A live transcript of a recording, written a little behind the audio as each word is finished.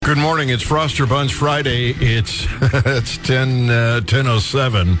Good morning. It's Froster Buns Friday. It's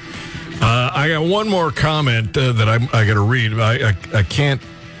 10:07. I got one more comment that I got to read. I can't,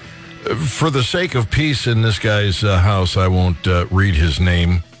 for the sake of peace in this guy's house, I won't read his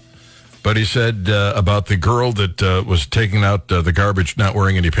name. But he said about the girl that was taking out the garbage, not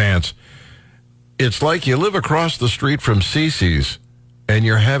wearing any pants. It's like you live across the street from Cece's and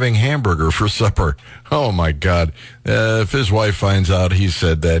you're having hamburger for supper. Oh, my God. If his wife finds out he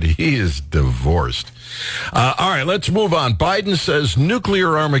said that, he is divorced. All right, let's move on. Biden says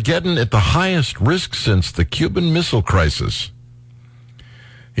nuclear Armageddon at the highest risk since the Cuban Missile Crisis.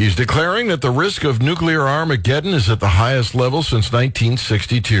 He's declaring that the risk of nuclear Armageddon is at the highest level since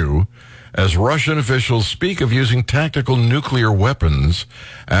 1962, as Russian officials speak of using tactical nuclear weapons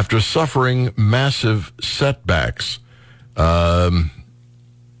after suffering massive setbacks.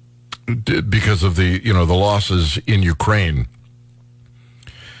 Because of the losses in Ukraine.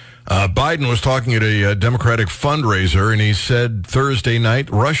 Biden was talking at a Democratic fundraiser, and he said Thursday night,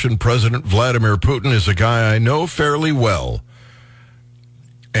 Russian President Vladimir Putin is a guy I know fairly well.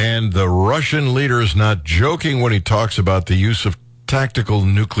 And the Russian leader is not joking when he talks about the use of tactical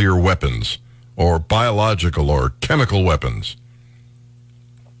nuclear weapons or biological or chemical weapons.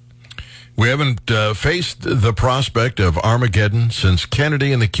 We haven't faced the prospect of Armageddon since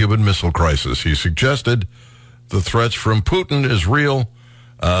Kennedy and the Cuban Missile Crisis. He suggested the threats from Putin is real.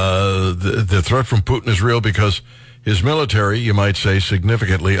 The threat from Putin is real because his military, you might say,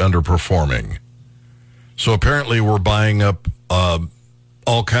 significantly underperforming. So apparently we're buying up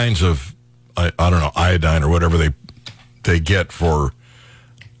all kinds of, I don't know, iodine or whatever they get for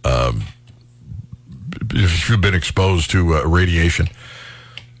if you've been exposed to radiation.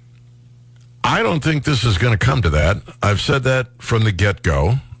 I don't think this is going to come to that. I've said that from the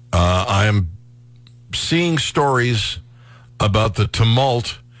get-go. I am seeing stories about the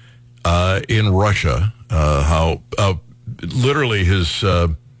tumult in Russia, how literally his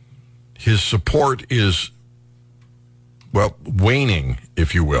support is, waning,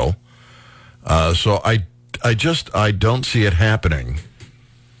 if you will. So I don't see it happening.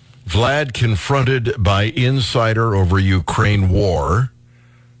 Vlad confronted by insider over Ukraine war.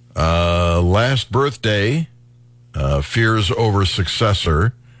 Last birthday, fears over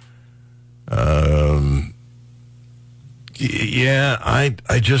successor. I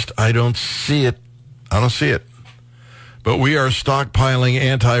don't see it. I don't see it. But we are stockpiling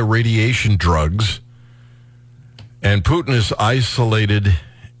anti-radiation drugs, and Putin is isolated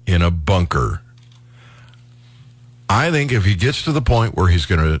in a bunker. I think if he gets to the point where he's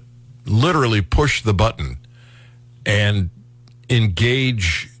going to literally push the button and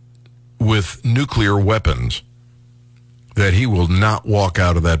engage with nuclear weapons, that he will not walk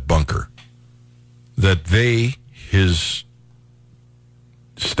out of that bunker. That his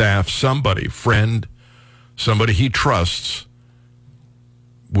staff, somebody, friend, somebody he trusts,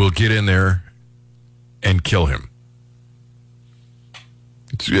 will get in there and kill him.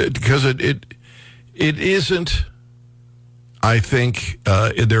 Because it isn't, I think,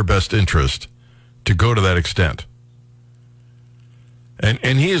 in their best interest to go to that extent.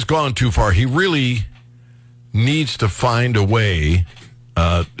 And he has gone too far. He really needs to find a way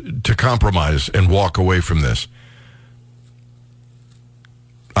to compromise and walk away from this.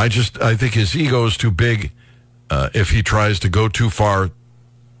 I think his ego is too big. If he tries to go too far,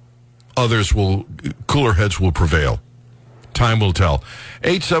 cooler heads will prevail. Time will tell.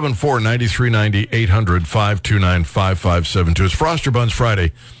 874-9390, 800-529-5572. It's Froster Buns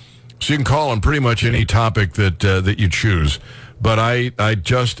Friday, so you can call on pretty much any topic that you choose. But I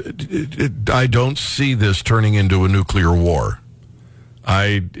don't see this turning into a nuclear war.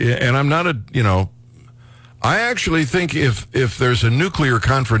 I actually think if there's a nuclear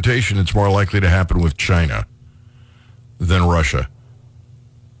confrontation, it's more likely to happen with China than Russia.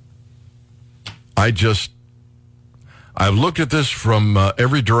 I've looked at this from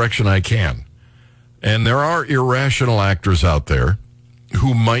every direction I can. And there are irrational actors out there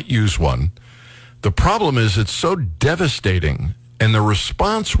who might use one. The problem is it's so devastating, and the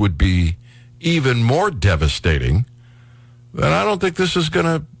response would be even more devastating, that I don't think this is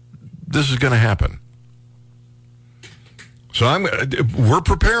gonna happen. So we're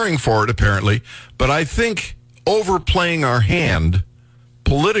preparing for it apparently, but I think overplaying our hand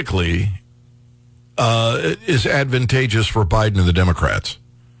politically is advantageous for Biden and the Democrats,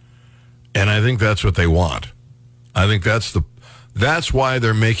 and I think that's what they want. I think that's why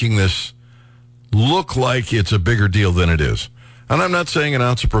they're making this look like it's a bigger deal than it is. And I'm not saying an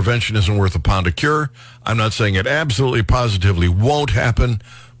ounce of prevention isn't worth a pound of cure. I'm not saying it absolutely positively won't happen,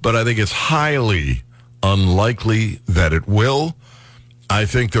 but I think it's highly unlikely that it will. I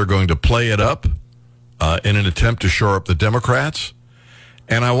think they're going to play it up in an attempt to shore up the Democrats.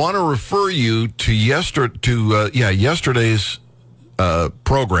 And I want to refer you to yesterday's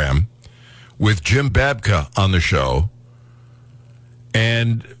program with Jim Babka on the show,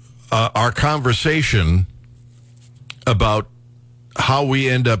 and our conversation about how we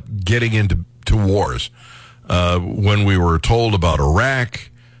end up getting into wars. When we were told about Iraq,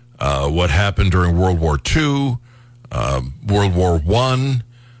 what happened during World War II, World War I.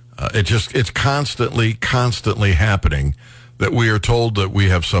 It's constantly happening that we are told that we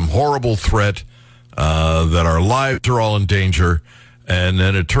have some horrible threat, that our lives are all in danger, and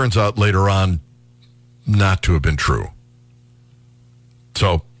then it turns out later on not to have been true.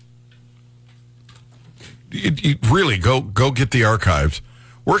 So, you really go get the archives.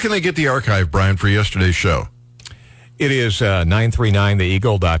 Where can they get the archive, Brian, for yesterday's show? It is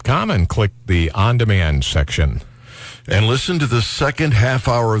 939theeagle.com and click the on-demand section. And listen to the second half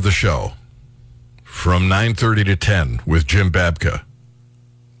hour of the show from 9:30 to 10 with Jim Babka.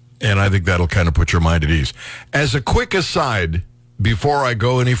 And I think that'll kind of put your mind at ease. As a quick aside, before I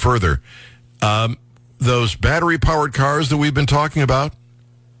go any further, those battery-powered cars that we've been talking about,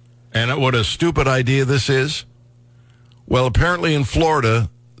 and what a stupid idea this is, well, apparently in Florida,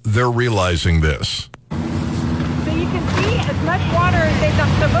 they're realizing this. So you can see as much water as they've done.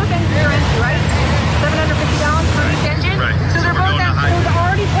 So both engines are empty, right? 750 gallons for each engine. Right. So they're both empty. So they've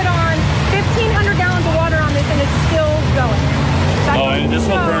already put on 1,500 gallons of water on this, and it's still going. And this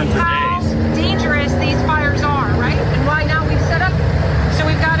will burn for how days. dangerous these fires are, right? And why now we've set up. So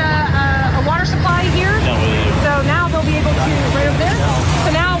we've got a water supply here. So now they'll be able to right over there.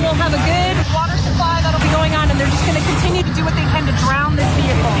 So now we'll have a good water supply that'll be going on, and they're just going to continue to do what they can to drown this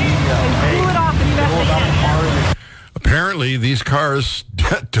vehicle and cool it off as best they can. Apparently, these cars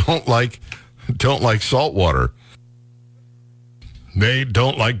don't like salt water. They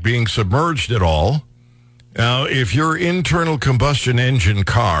don't like being submerged at all. Now, if your internal combustion engine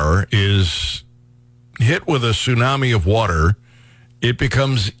car is hit with a tsunami of water, it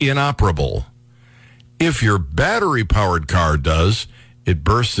becomes inoperable. If your battery-powered car does, it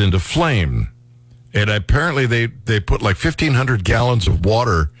bursts into flame. And apparently they put like 1,500 gallons of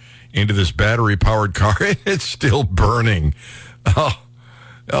water into this battery-powered car, and it's still burning.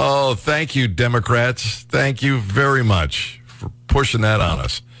 Oh, thank you, Democrats. Thank you very much for pushing that on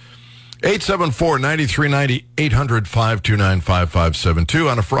us. 874-9390,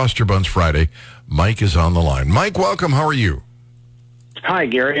 800-529-5572. On a Frost Your Buns Friday, Mike is on the line. Mike, welcome. How are you? Hi,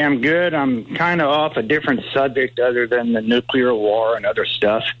 Gary. I'm good. I'm kind of off a different subject other than the nuclear war and other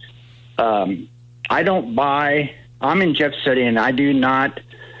stuff. I'm in Jeff City, and I do not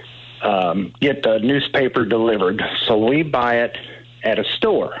get the newspaper delivered. So we buy it at a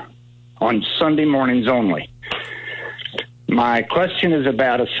store on Sunday mornings only. My question is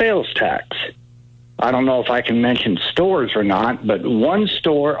about a sales tax. I don't know if I can mention stores or not, but one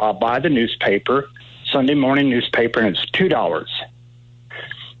store I'll buy the newspaper, Sunday morning newspaper, and it's $2.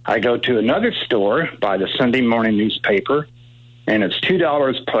 I go to another store, buy the Sunday morning newspaper, and it's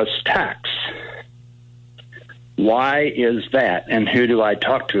 $2 plus tax. Why is that, and who do I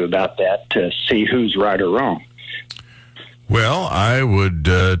talk to about that to see who's right or wrong? Well, I would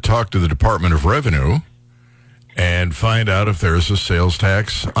talk to the Department of Revenue and find out if there's a sales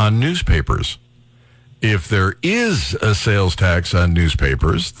tax on newspapers. If there is a sales tax on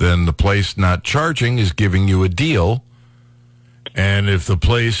newspapers, then the place not charging is giving you a deal. And if the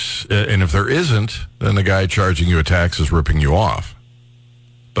place, and if there isn't, then the guy charging you a tax is ripping you off.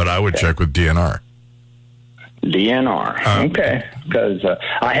 But I would check with DNR. DNR. Okay. Because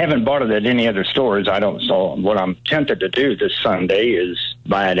I haven't bought it at any other stores. So what I'm tempted to do this Sunday is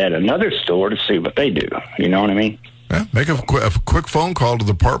buy it at another store to see what they do. You know what I mean? Yeah, make a quick phone call to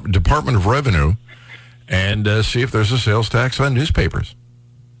the Department of Revenue and see if there's a sales tax on newspapers.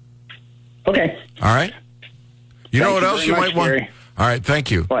 Okay. All right. You know what else you might want? Gary. All right.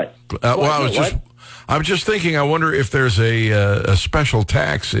 Thank you. What? I was just thinking, I wonder if there's a special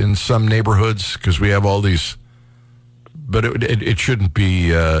tax in some neighborhoods, because we have all these, but it shouldn't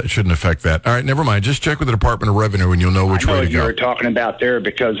be, it shouldn't affect that. All right, never mind. Just check with the Department of Revenue and you'll know which way to go. You were talking about there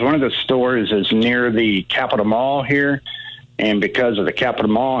because one of the stores is near the Capitol Mall here, and because of the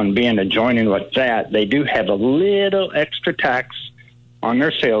Capitol Mall and being adjoining with that, they do have a little extra tax on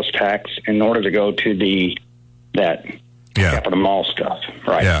their sales tax in order to go to that Capitol Mall stuff.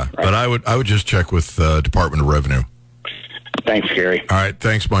 Right. Yeah, right. But I would just check with Department of Revenue. Thanks, Gary. All right,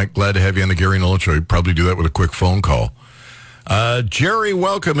 thanks, Mike. Glad to have you on the Gary Nolan Show. You'd probably do that with a quick phone call. Jerry,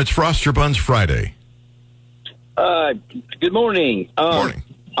 welcome. It's Frost Your Buns Friday. Good morning. Morning.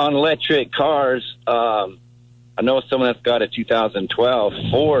 On electric cars, I know someone that's got a 2012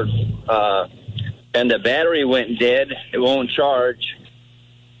 Ford, and the battery went dead. It won't charge,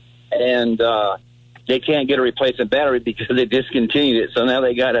 and they can't get a replacement battery because they discontinued it. So now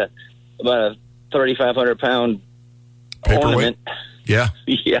they got about a 3,500 pound ornament. Yeah.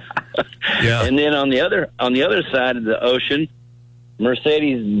 Yeah. Yeah. And then on the other side of the ocean,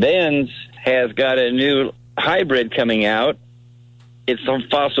 Mercedes-Benz has got a new hybrid coming out. It's on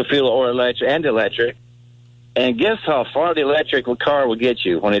fossil fuel or electric. And guess how far the electric car will get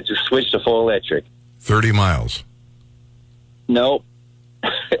you when it's switched to full electric? 30 miles. Nope.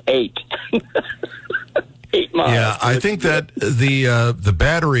 8. 8 miles. Yeah, I think that the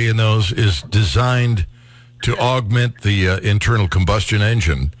battery in those is designed to augment the internal combustion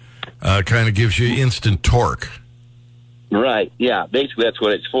engine. Kind of gives you instant torque. Right, yeah. Basically, that's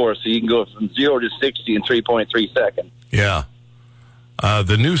what it's for. So you can go from 0 to 60 in 3.3 seconds. Yeah.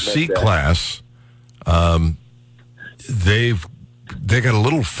 The new C-Class, they got a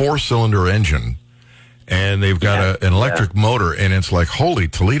little 4-cylinder engine, and they've got an electric motor, and it's like, holy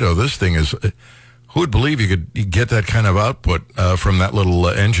Toledo, this thing is... Who would believe you could get that kind of output from that little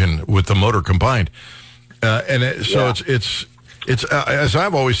engine with the motor combined? It's as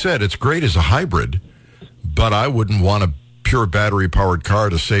I've always said, it's great as a hybrid, but I wouldn't want a pure battery-powered car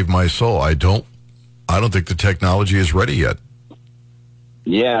to save my soul. I don't think the technology is ready yet.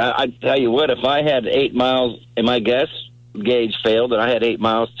 Yeah, I tell you what, if I had 8 miles and my gas gauge failed and I had 8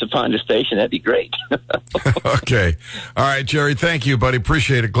 miles to find a station, that'd be great. Okay. All right, Jerry, thank you, buddy.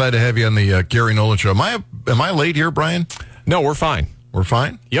 Appreciate it. Glad to have you on the Gary Nolan Show. Am I late here, Brian? No, we're fine. We're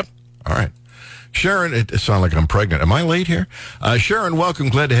fine? Yep. All right. Sharon, it sounds like I'm pregnant. Am I late here? Sharon, welcome.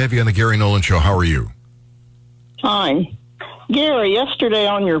 Glad to have you on the Gary Nolan Show. How are you? Fine. Gary, yesterday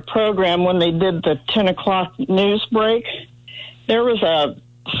on your program when they did the 10 o'clock news break, there was a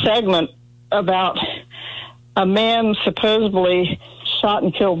segment about a man supposedly shot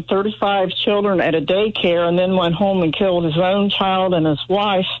and killed 35 children at a daycare and then went home and killed his own child and his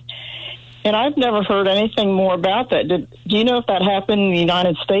wife. And I've never heard anything more about that. Do you know if that happened in the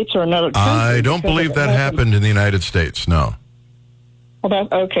United States or another country? I don't believe that happened in the United States, no. Well,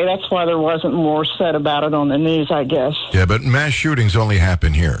 that's why there wasn't more said about it on the news, I guess. Yeah, but mass shootings only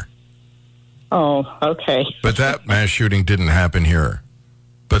happen here. Oh, okay. But that mass shooting didn't happen here.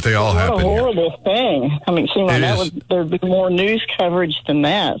 But they all happen here. What a horrible thing. I mean, it seemed like there'd be more news coverage than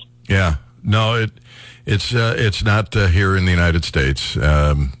that. Yeah. No, it's not here in the United States. It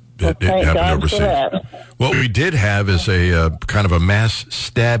happened overseas. What we did have is a kind of a mass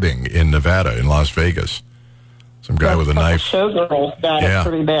stabbing in Nevada, in Las Vegas. Some guy with a knife. Showgirl got it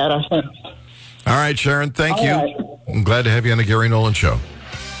pretty bad, I think. All right, Sharon, thank you. Right. I'm glad to have you on the Gary Nolan Show.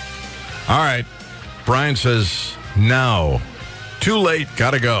 All right. Brian says, now. Too late,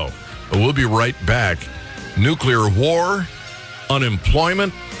 gotta go. But we'll be right back. Nuclear war,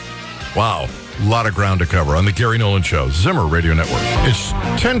 unemployment. Wow, a lot of ground to cover on the Gary Nolan Show, Zimmer Radio Network. It's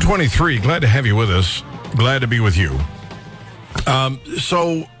 10:23. Glad to have you with us. Glad to be with you.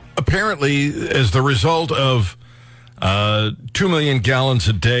 So apparently, as the result of 2 million gallons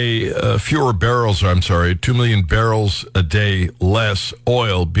a day, 2 million barrels a day less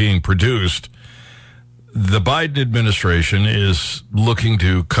oil being produced, the Biden administration is looking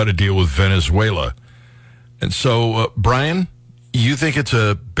to cut a deal with Venezuela. And so, Brian, you think it's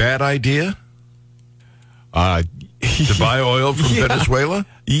a bad idea to buy oil from Venezuela?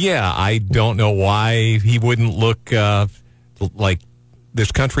 Yeah, I don't know why he wouldn't look like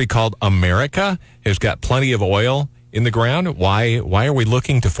this country called America has got plenty of oil in the ground. Why are we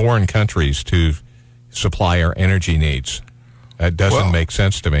looking to foreign countries to supply our energy needs? That doesn't make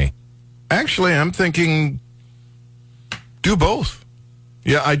sense to me. Actually, I'm thinking do both.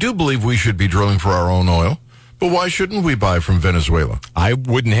 Yeah, I do believe we should be drilling for our own oil, but why shouldn't we buy from Venezuela? I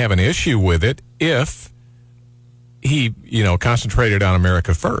wouldn't have an issue with it if he, concentrated on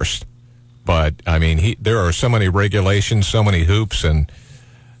America first. But, I mean, there are so many regulations, so many hoops, and,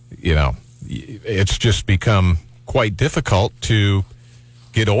 it's just become quite difficult to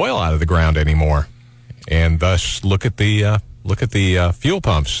get oil out of the ground anymore. And thus, look at the fuel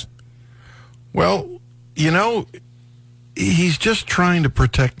pumps. Well, he's just trying to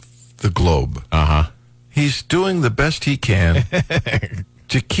protect the globe. Uh-huh. He's doing the best he can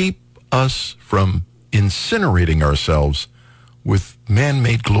to keep us from incinerating ourselves with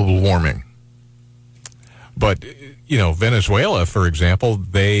man-made global warming. But, Venezuela, for example,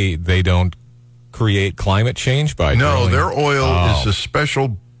 they don't create climate change by No, drilling. their oil is a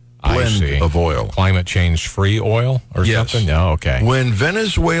special blend of oil. Climate change-free oil or Yes. something? No, okay. When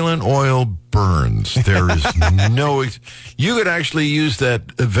Venezuelan oil burns, there is no... You could actually use that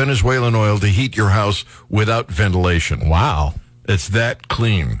Venezuelan oil to heat your house without ventilation. Wow. It's that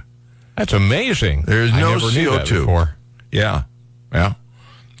clean. That's amazing. There's I no never knew that CO2. before. Yeah.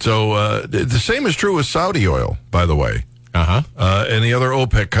 So the same is true with Saudi oil, by the way, Uh-huh. and the other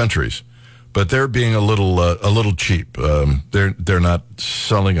OPEC countries. But they're being a little cheap. They're not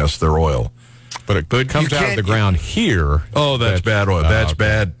selling us their oil. But it comes you out of can't- the ground here. Oh, that's bad oil. Oh, That's okay.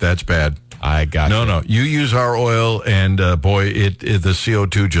 bad. That's bad. I got you. No. You use our oil, and boy, the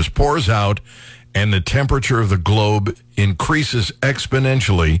CO2 just pours out, and the temperature of the globe increases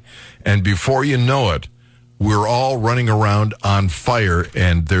exponentially. And before you know it, we're all running around on fire,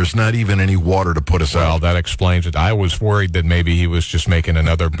 and there's not even any water to put us Well, out. that explains it. I was worried that maybe he was just making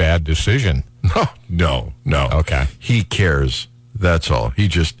another bad decision. No. Okay. He cares. That's all. He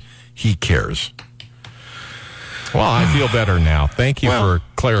cares. Well, I feel better now. Thank you Well- for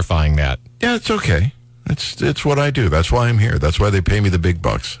clarifying that. Yeah, it's okay. It's what I do. That's why I'm here. That's why they pay me the big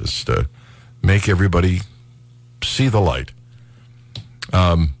bucks, is to make everybody see the light.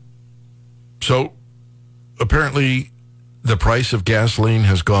 So apparently the price of gasoline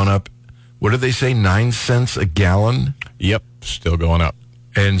has gone up. What did they say? 9 cents a gallon, Yep, still going up.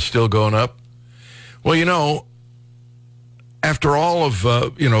 and still going up. Well, after all of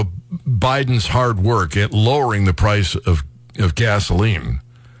Biden's hard work at lowering the price of gasoline,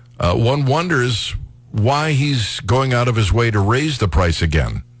 one wonders why he's going out of his way to raise the price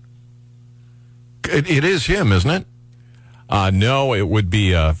again. It is him, isn't it? No, it would be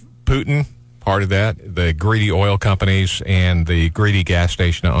Putin, part of that, the greedy oil companies and the greedy gas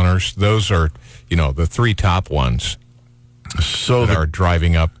station owners. Those are, the three top ones So that are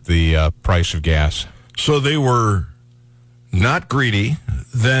driving up the price of gas. So they were not greedy,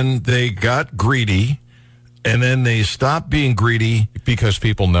 then they got greedy, and then they stopped being greedy, Because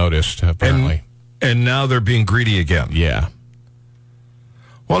people noticed, apparently. and now they're being greedy again. Yeah.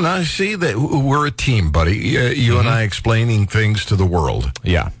 Well, now I see that we're a team, buddy. You and I explaining things to the world.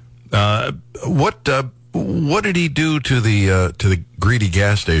 Yeah. What did he do to the greedy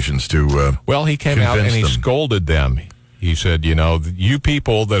gas stations to? Well, he came out and convince he them? scolded them. He said, you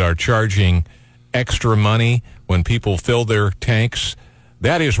people that are charging extra money when people fill their tanks,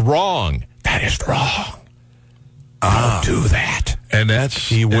 that is wrong. That is wrong. Don't do that. And that's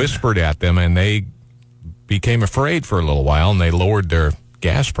He whispered at them, and they became afraid for a little while, and they lowered their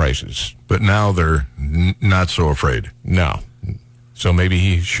gas prices. But now they're not so afraid. No. So maybe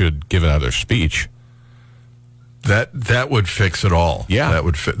he should give another speech. That would fix it all. Yeah. that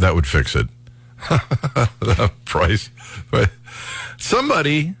would fix it. The price, but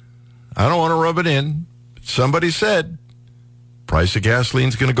somebody, I don't want to rub it in. Somebody said price of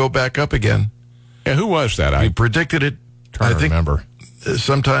gasoline's going to go back up again. Yeah, who was that? He I predicted it. trying I to think remember.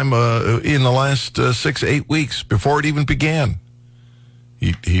 sometime in the last 6 to 8 weeks before it even began.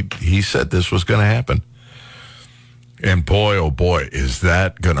 He said this was going to happen. And boy, oh boy, is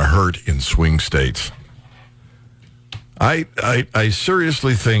that going to hurt in swing states. I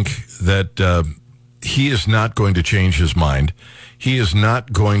seriously think that he is not going to change his mind. He is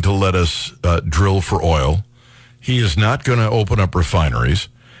not going to let us drill for oil. He is not going to open up refineries.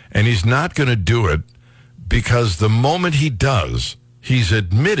 And he's not going to do it because the moment he does, he's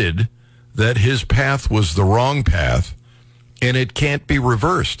admitted that his path was the wrong path and it can't be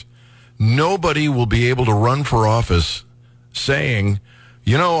reversed. Nobody will be able to run for office saying,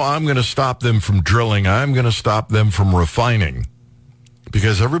 I'm going to stop them from drilling. I'm going to stop them from refining,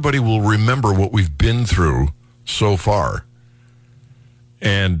 because everybody will remember what we've been through so far,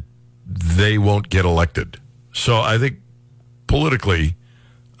 and they won't get elected. So I think politically,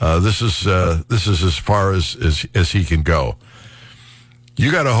 this is as far as he can go.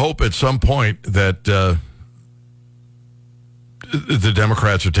 You got to hope at some point that the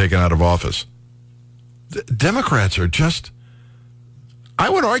Democrats are taken out of office. The Democrats are just, I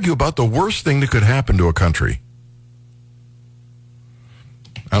would argue, about the worst thing that could happen to a country.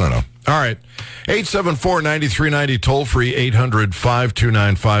 I don't know. All right. 874-9390, toll free,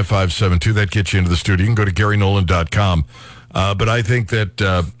 800-529-5572. That gets you into the studio. You can go to GaryNolan.com. But I think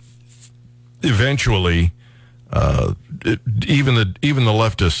that eventually even the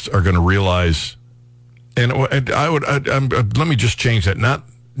leftists are going to realize, and let me just change that.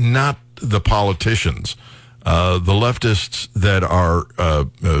 Not the politicians, the leftists that are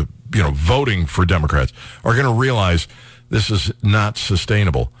voting for Democrats are going to realize this is not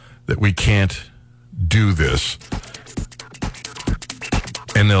sustainable, that we can't do this,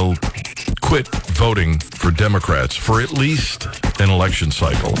 and they'll quit voting for Democrats for at least an election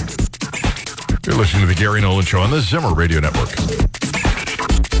cycle. You're listening to the Gary Nolan Show on the Zimmer Radio Network.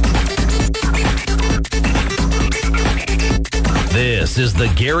 This is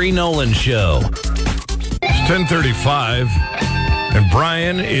the Gary Nolan Show. It's 10:35, and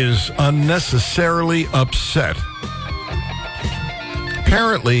Brian is unnecessarily upset.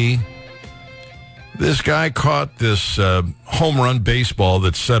 Apparently, this guy caught this home run baseball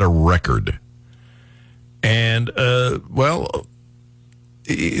that set a record. And, apparently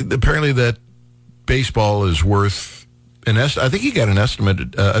that baseball is worth I think he got an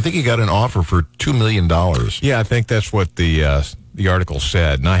estimated. I think he got an offer for $2 million. Yeah, I think that's what the article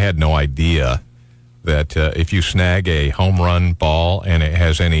said, and I had no idea that if you snag a home run ball and it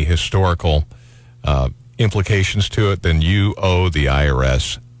has any historical implications to it, then you owe the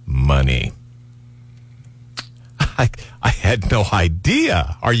IRS money. I had no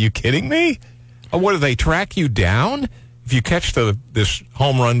idea. Are you kidding me? What, do they track you down? If you catch this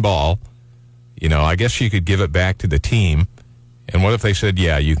home run ball, I guess you could give it back to the team. And what if they said,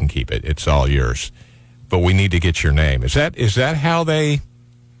 yeah, you can keep it. It's all yours. But we need to get your name. Is that how they...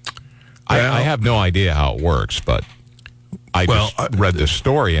 I have no idea how it works, but I read this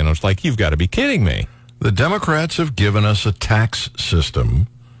story and I was like, you've got to be kidding me. The Democrats have given us a tax system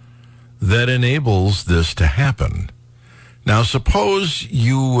that enables this to happen. Now, suppose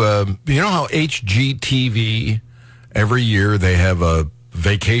you know how HGTV, every year they have a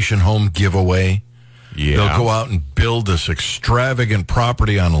vacation home giveaway? Yeah. They'll go out and build this extravagant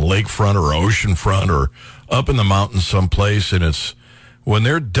property on a lakefront or oceanfront or up in the mountains someplace, and when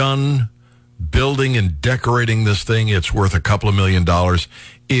they're done building and decorating this thing, it's worth a couple of $1 million.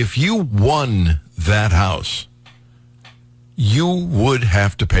 If you won that house, you would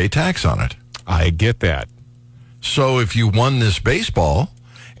have to pay tax on it. I get that. So if you won this baseball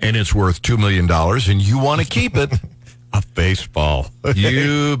and it's worth $2 million and you want to keep it, a baseball,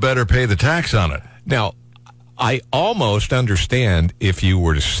 you better pay the tax on it. Now, I almost understand if you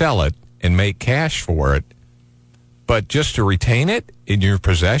were to sell it and make cash for it, but just to retain it in your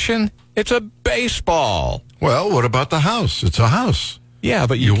possession, it's a baseball. Well, what about the house? It's a house. Yeah,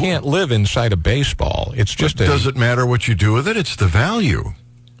 but you can't live inside a baseball. It's just does it matter what you do with it? It's the value.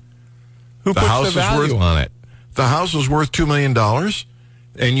 Who puts the value on it? The house is worth $2 million,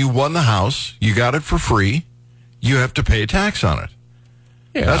 and you won the house. You got it for free. You have to pay tax on it.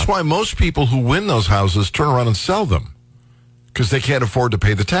 Yeah. That's why most people who win those houses turn around and sell them, because they can't afford to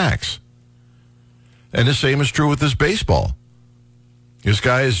pay the tax. And the same is true with this baseball. This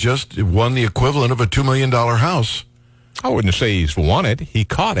guy has just won the equivalent of a $2 million house. I wouldn't say he's won it. He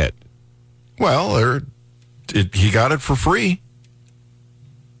caught it. Well, he got it for free.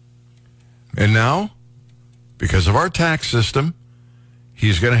 And now, because of our tax system,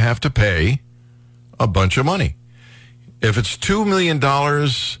 he's going to have to pay a bunch of money. If it's $2 million, you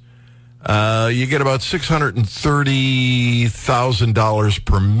get about $630,000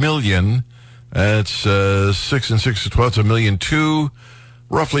 per million. That's 6 and 6 is 12. It's $1.2 million.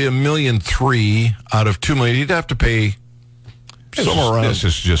 Roughly $1.3 million out of $2 million. You'd have to pay somewhere around. This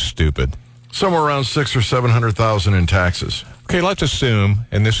is just stupid. Somewhere around $600,000 or $700,000 in taxes. Okay, let's assume,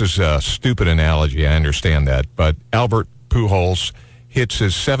 and this is a stupid analogy, I understand that, but Albert Pujols hits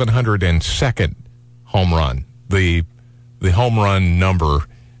his 702nd home run. The home run number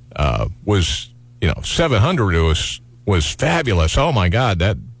was, 700 was fabulous. Oh, my God,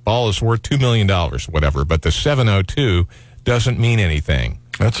 that ball is worth $2 million, whatever. But the 702 doesn't mean anything.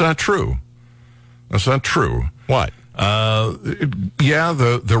 That's not true. That's not true. What?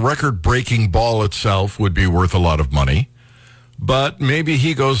 The record-breaking ball itself would be worth a lot of money. But maybe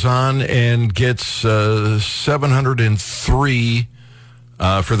he goes on and gets 703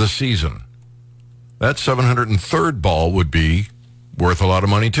 for the season. That 703rd ball would be worth a lot of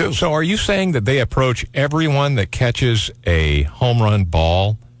money, too. So are you saying that they approach everyone that catches a home run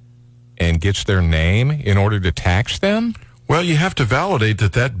ball and gets their name in order to tax them? Well, you have to validate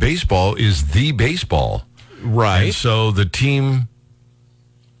that baseball is the baseball. Right. And so the team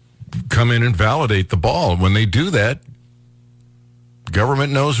come in and validate the ball. When they do that,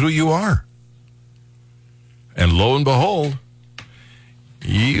 government knows who you are. And lo and behold,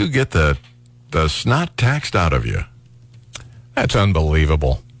 you get the snot taxed out of you. That's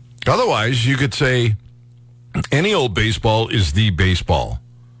unbelievable. Otherwise, you could say any old baseball is the baseball.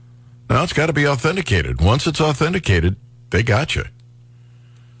 Now, it's got to be authenticated. Once it's authenticated, they got you.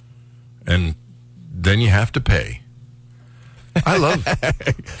 And then you have to pay. I love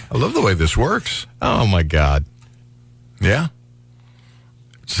the way this works. Oh, my God. Yeah.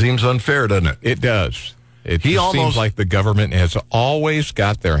 It seems unfair, doesn't it? It does. It seems like the government has always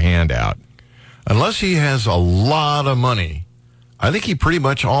got their hand out. unless he has a lot of money, I think he pretty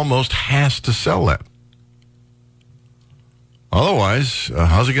much almost has to sell that. Otherwise,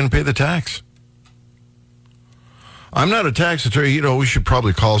 how's he going to pay the tax? I'm not a tax attorney. We should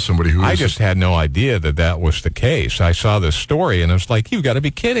probably call somebody who is. I just had no idea that was the case. I saw this story, and I was like, you've got to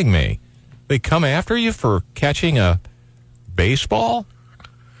be kidding me. They come after you for catching a baseball?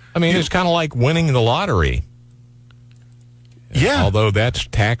 I mean, it's kind of like winning the lottery. Yeah. Although that's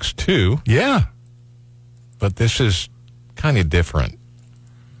taxed too. Yeah. But this is kind of different.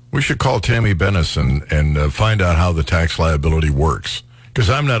 We should call Tammy Bennis and find out how the tax liability works. Because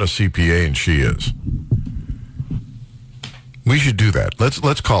I'm not a CPA and she is. We should do that.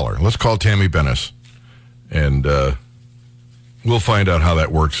 Let's call her. Let's call Tammy Bennis. And we'll find out how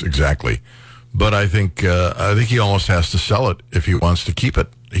that works exactly. But I think he almost has to sell it if he wants to keep it.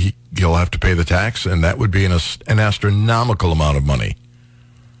 He'll have to pay the tax, and that would be an astronomical amount of money.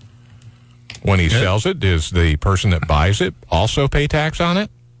 When he sells it, does the person that buys it also pay tax on it?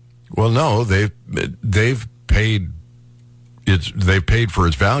 Well, no, they've paid for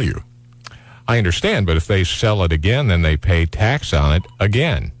its value. I understand, but if they sell it again, then they pay tax on it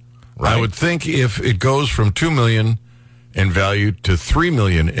again. Right? I would think if it goes from $2 million in value to $3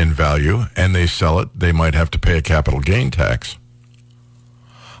 million in value, and they sell it, they might have to pay a capital gain tax.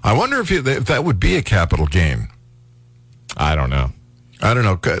 I wonder if that would be a capital gain. I don't know.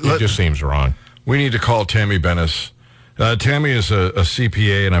 It just seems wrong. We need to call Tammy Bennis. Tammy is a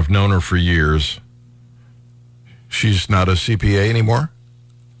CPA, and I've known her for years. She's not a CPA anymore?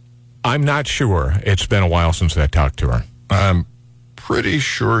 I'm not sure. It's been a while since I talked to her. I'm pretty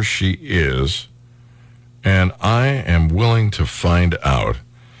sure she is, and I am willing to find out.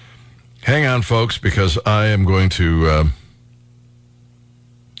 Hang on, folks, because I am going to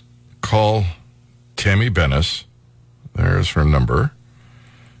call Tammy Bennis. There's her number.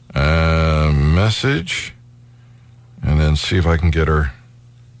 Message, and then see if I can get her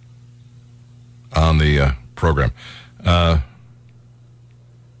on the program.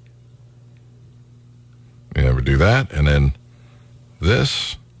 We never do that, and then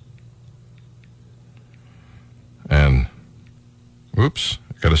this, and whoops,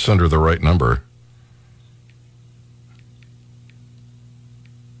 got to send her the right number.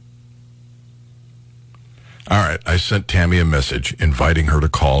 All right, I sent Tammy a message inviting her to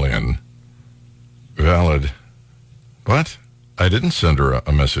call in. Valid. What? I didn't send her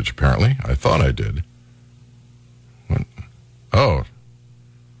a message, apparently. I thought I did. What? Oh.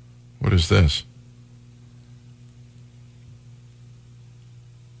 What is this?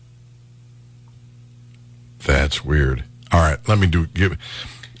 That's weird. All right, let me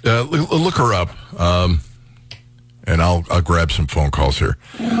look her up, and I'll grab some phone calls here.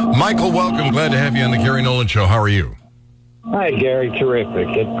 Michael, welcome. Glad to have you on the Gary Nolan Show. How are you? Hi, Gary. Terrific.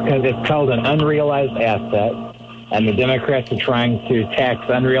 It's called an unrealized asset, and the Democrats are trying to tax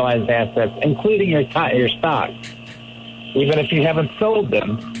unrealized assets, including your stocks. Even if you haven't sold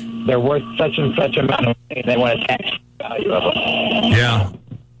them, they're worth such and such amount of money. They want to tax the value of them. Yeah.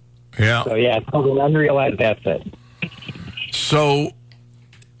 Yeah. So, it's called an unrealized asset. So,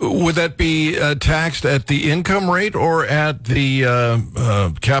 would that be taxed at the income rate or at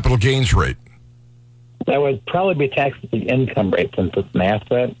the capital gains rate? That would probably be taxed at the income rate since it's an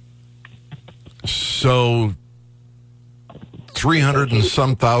asset. So, $300 and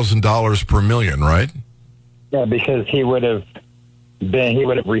some $1,000 per million, right? Yeah, because he would have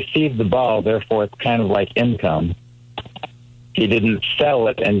received the ball, therefore it's kind of like income. He didn't sell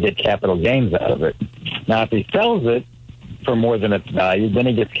it and get capital gains out of it. Now, if he sells it for more than its value, then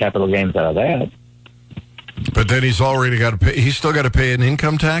he gets capital gains out of that. But then he's already got to pay. He's still got to pay an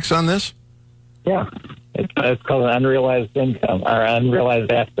income tax on this? Yeah. It's called an unrealized income or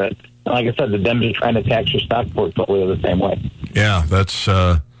unrealized asset. And like I said, the Dems are trying to tax your stock portfolio the same way. Yeah, that's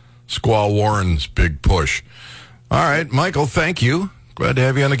Squaw Warren's big push. All right, Michael, thank you. Glad to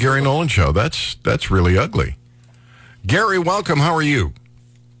have you on the Gary Nolan Show. That's really ugly. Gary, welcome. How are you?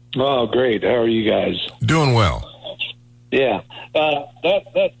 Oh, great. How are you guys? Doing well. Yeah.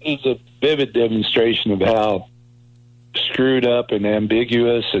 That is a vivid demonstration of how screwed up and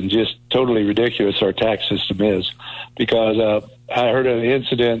ambiguous and just totally ridiculous our tax system is. Because I heard an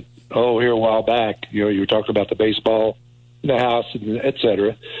incident, here a while back. You were talking about the baseball in the house, and et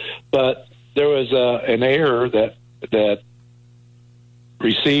cetera. But there was an error that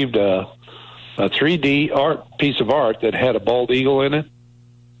received a 3D piece of art that had a bald eagle in it,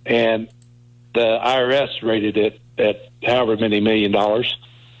 and the IRS rated it at however many $1 million.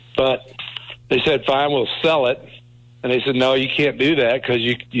 But they said, fine, we'll sell it. And they said, no, you can't do that because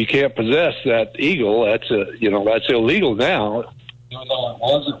you can't possess that eagle. That's illegal now. even though it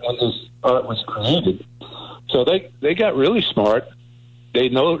wasn't when this art was created. So they got really smart. They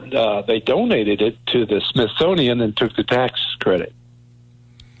donated it to the Smithsonian and took the tax credit.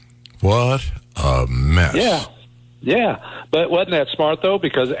 What a mess. Yeah. But wasn't that smart, though?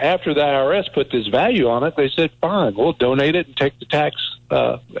 Because after the IRS put this value on it, they said, fine, we'll donate it and take the tax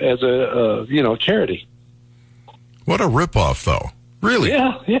as a charity. What a ripoff, though. Really?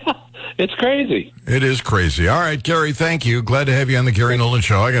 Yeah. It's crazy. It is crazy. All right, Gary, thank you. Glad to have you on the Gary Nolan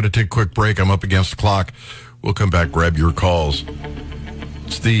Show. I got to take a quick break. I'm up against the clock. We'll come back, grab your calls.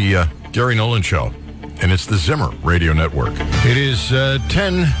 It's the Gary Nolan Show, and it's the Zimmer Radio Network. It is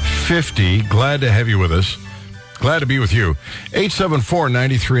 10:50. Glad to have you with us. Glad to be with you.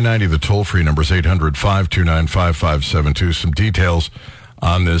 874-9390, the toll-free number is 800-529-5572. Some details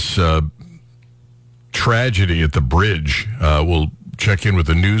on this tragedy at the bridge. We'll check in with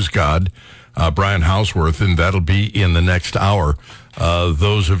the news god, Brian Houseworth, and that'll be in the next hour.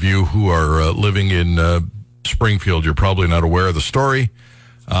 Those of you who are living in Springfield, you're probably not aware of the story,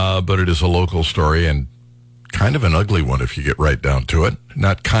 but it is a local story and kind of an ugly one if you get right down to it.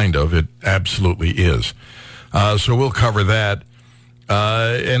 Not kind of, it absolutely is. So we'll cover that.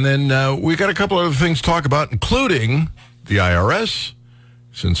 And then we got a couple other things to talk about, including the IRS,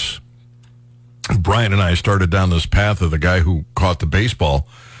 since Brian and I started down this path of the guy who caught the baseball.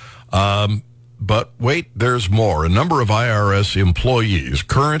 But wait, there's more. A number of IRS employees,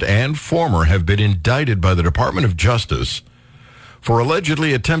 current and former, have been indicted by the Department of Justice for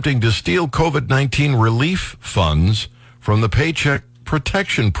allegedly attempting to steal COVID-19 relief funds from the Paycheck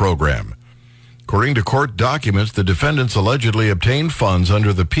Protection Program. According to court documents, the defendants allegedly obtained funds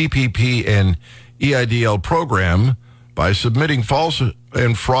under the PPP and EIDL program by submitting false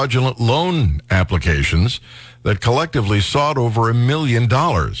and fraudulent loan applications that collectively sought over $1 million.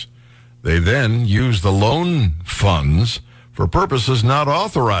 They then used the loan funds for purposes not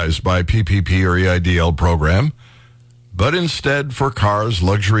authorized by PPP or EIDL program, but instead for cars,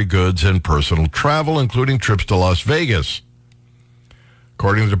 luxury goods, and personal travel, including trips to Las Vegas.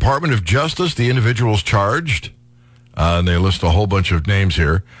 According to the Department of Justice, the individuals charged, and they list a whole bunch of names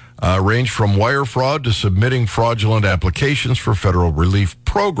here, range from wire fraud to submitting fraudulent applications for federal relief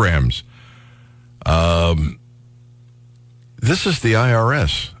programs. This is the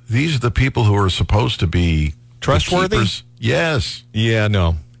IRS. These are the people who are supposed to be trustworthy? Yes. Yeah,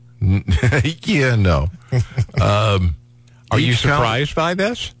 no. Yeah, no. Are you surprised by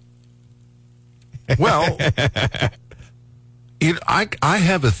this? Well, I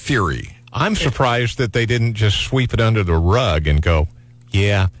have a theory. I'm surprised that they didn't just sweep it under the rug and go,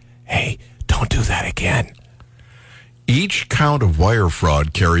 yeah, hey, don't do that again. Each count of wire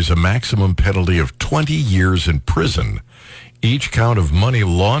fraud carries a maximum penalty of 20 years in prison. Each count of money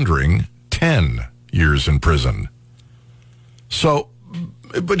laundering, 10 years in prison. So,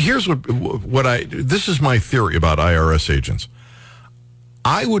 but here's this is my theory about IRS agents.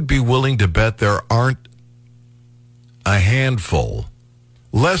 I would be willing to bet there aren't a handful,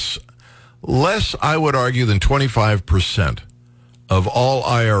 less I would argue than 25% of all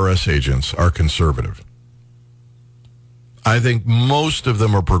IRS agents are conservative. I think most of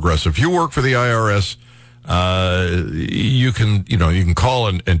them are progressive. If you work for the IRS, you can call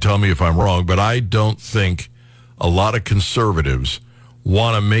and tell me if I'm wrong, but I don't think a lot of conservatives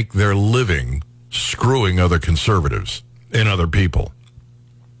want to make their living screwing other conservatives and other people.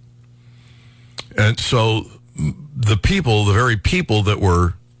 And so the very people that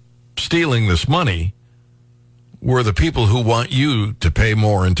were stealing this money were the people who want you to pay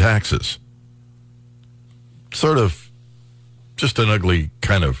more in taxes. Sort of just an ugly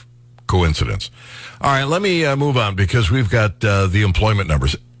kind of coincidence. All right, let me move on because we've got the employment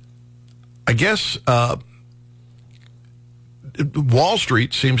numbers. I guess Wall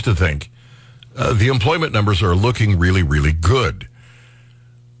Street seems to think the employment numbers are looking really, really good.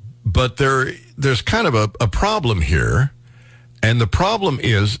 But there's kind of a problem here, and the problem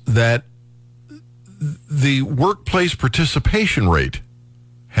is that the workplace participation rate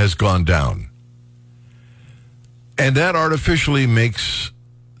has gone down. And that artificially makes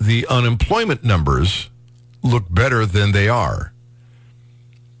the unemployment numbers look better than they are.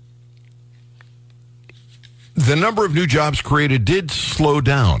 The number of new jobs created did slow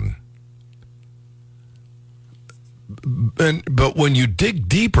down. But when you dig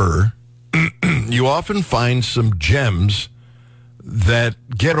deeper, you often find some gems that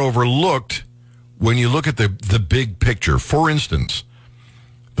get overlooked when you look at the big picture. For instance,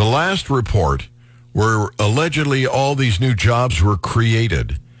 the last report where allegedly all these new jobs were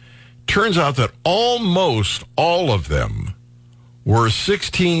created, turns out that almost all of them were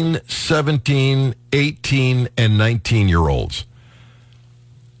 16, 17, 18, and 19-year-olds.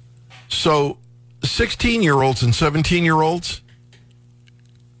 So 16-year-olds and 17-year-olds,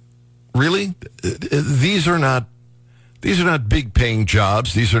 really? These are not big paying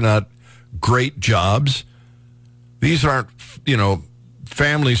jobs. These are not great jobs. These aren't,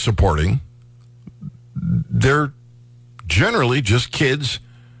 family supporting. They're generally just kids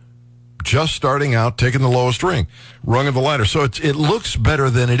just starting out, taking the lowest rung of the ladder. So it looks better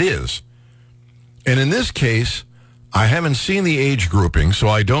than it is. And in this case, I haven't seen the age grouping, so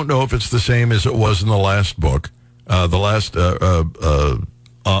I don't know if it's the same as it was in the last book, the last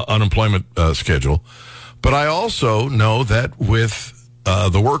unemployment schedule. But I also know that with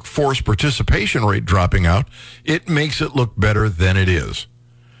the workforce participation rate dropping out, it makes it look better than it is.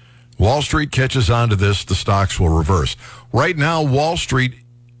 Wall Street catches on to this, the stocks will reverse. Right now, Wall Street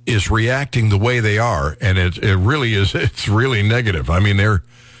is reacting the way they are, and it really is, it's really negative. I mean,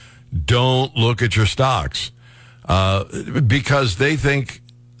 don't look at your stocks because they think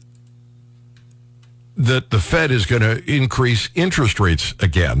that the Fed is going to increase interest rates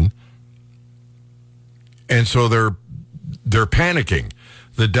again, and so they're panicking.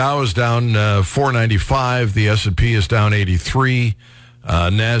 The Dow is down 495, the S&P is down 83,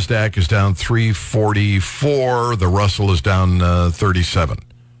 NASDAQ is down 344, the Russell is down 37.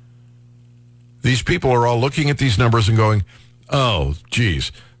 These people are all looking at these numbers and going, oh,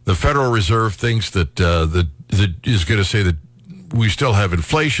 geez, the Federal Reserve thinks that is going to say that we still have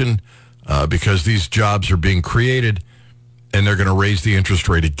inflation because these jobs are being created, and they're going to raise the interest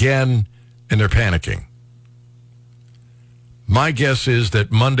rate again, and they're panicking. My guess is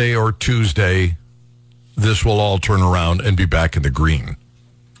that Monday or Tuesday, this will all turn around and be back in the green.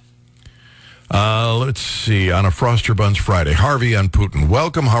 Let's see, on a Frost Your Buns Friday. Harvey on Putin.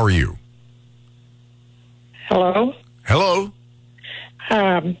 Welcome, how are you? Hello? Hello?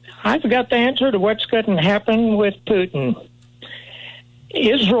 I've got the answer to what's going to happen with Putin.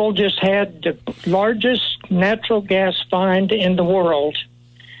 Israel just had the largest natural gas find in the world.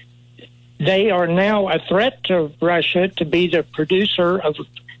 They are now a threat to Russia to be the producer of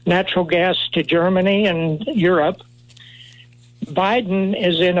natural gas to Germany and Europe. Biden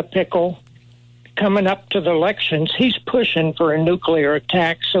is in a pickle coming up to the elections. He's pushing for a nuclear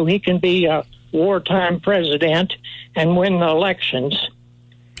attack so he can be a wartime president and win the elections.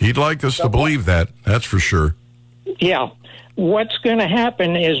 He'd like us to believe that, that's for sure. Yeah. What's going to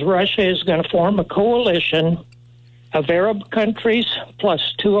happen is Russia is going to form a coalition of Arab countries plus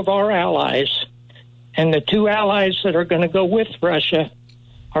two of our allies. And the two allies that are going to go with Russia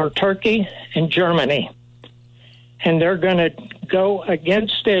are Turkey and Germany. And they're going to go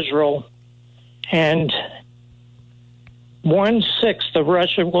against Israel, and 1/6 of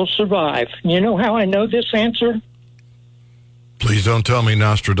Russia will survive. You know how I know this answer? Please don't tell me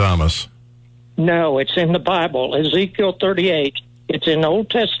Nostradamus. No, it's in the Bible, Ezekiel 38. It's in Old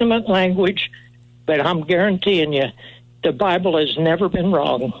Testament language, but I'm guaranteeing you, the Bible has never been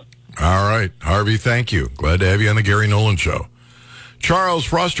wrong. All right, Harvey, thank you. Glad to have you on the Gary Nolan Show. Charles,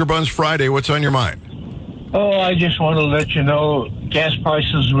 Frost Your Buns Friday, what's on your mind? Oh, I just want to let you know, gas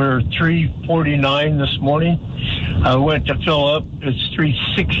prices were $3.49 this morning. I went to fill up, it's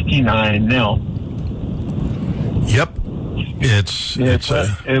 $3.69 now. Yep.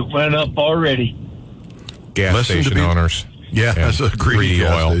 It went up already. Gas station owners. Yeah, that's a greedy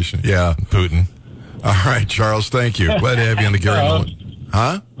gas oil. station. Yeah. Putin. All right, Charles, thank you. Glad to have you on the Gary Nolan.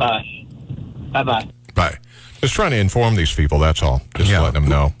 Huh? Bye. Bye-bye. Bye. Just trying to inform these people, that's all. Just letting them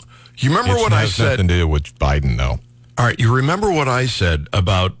know. You remember what I said? Nothing to do with Biden, though. All right, you remember what I said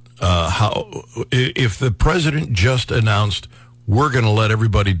about how if the president just announced we're going to let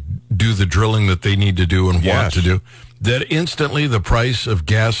everybody do the drilling that they need to do and want to do, that instantly the price of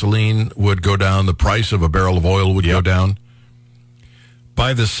gasoline would go down, the price of a barrel of oil would go down?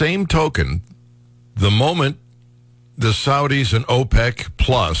 By the same token, the moment the Saudis and OPEC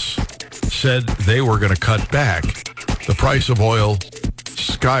Plus said they were going to cut back, the price of oil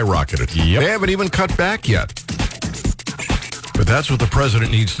skyrocketed. They haven't even cut back yet. But that's what the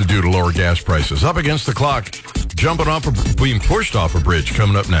president needs to do to lower gas prices. Up against the clock, being pushed off a bridge,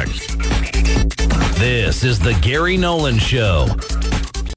 coming up next. This is the Gary Nolan Show.